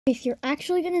If you're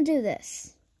actually gonna do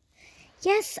this.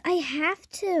 Yes, I have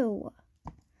to.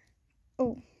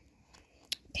 Oh.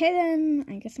 Okay then,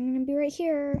 I guess I'm gonna be right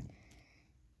here.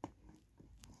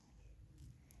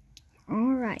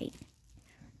 Alright.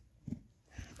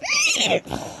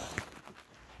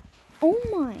 Oh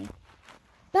my.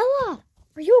 Bella,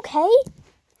 are you okay?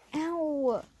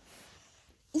 Ow.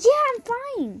 Yeah, I'm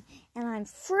fine. And I'm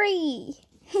free.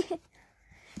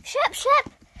 Shep.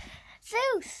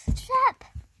 Zeus, Shep.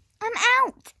 I'm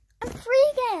out. I'm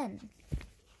free again.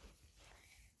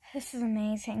 This is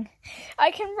amazing.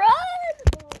 I can run.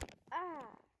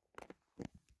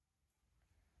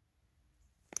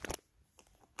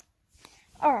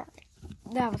 Alright,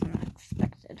 that was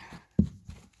unexpected.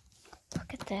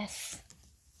 Look at this.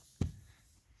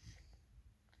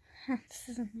 This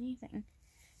is amazing.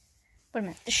 Wait a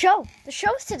minute. The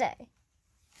show's today.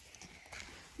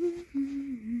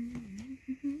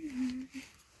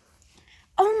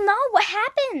 Oh no, what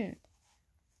happened?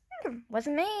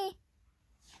 Wasn't me.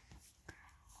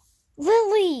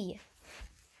 Lily!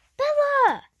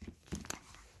 Bella!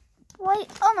 Wait,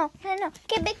 oh no,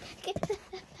 get big,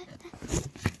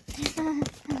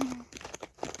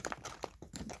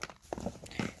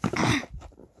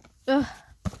 Ugh.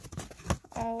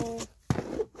 Oh.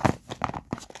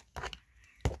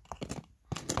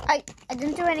 I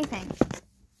didn't do anything.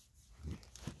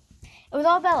 It was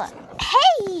all Bella.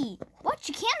 Hey! What?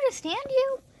 She can't understand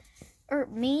you? Or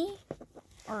me?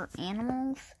 Or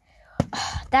animals?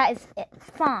 That is it.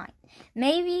 Fine.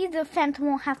 Maybe the Phantom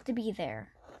won't have to be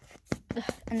there.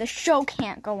 And the show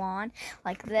can't go on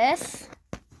like this.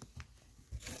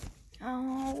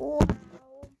 Oh.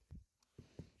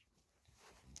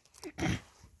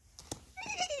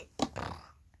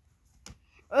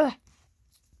 Ugh.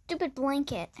 Stupid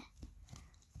blanket.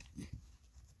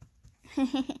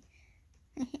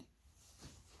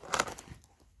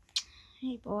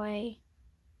 Hey, boy.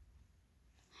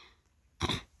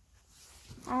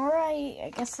 Alright,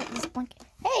 I guess this blanket.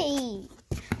 Hey!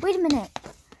 Wait a minute.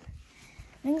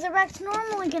 Things are back to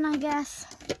normal again, I guess.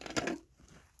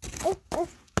 Oh.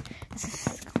 This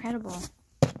is incredible.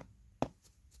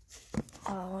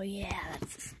 Oh, yeah,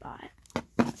 that's the spot.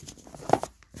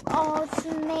 Oh, it's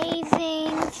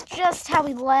amazing. It's just how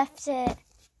we left it.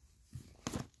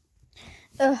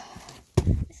 Ugh.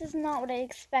 This is not what I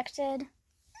expected.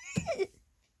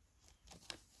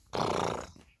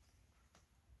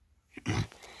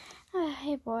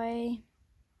 Hey, boy.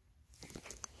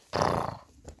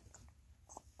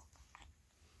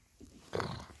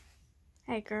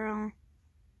 Hey, girl.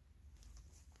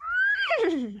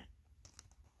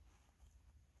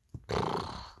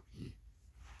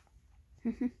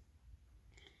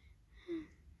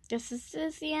 This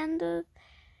is the end of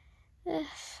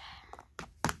this.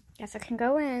 Guess I can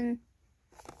go in.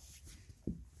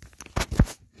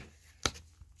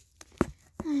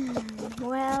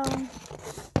 Well,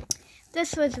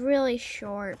 this was really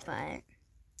short, but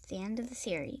it's the end of the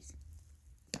series.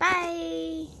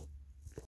 Bye!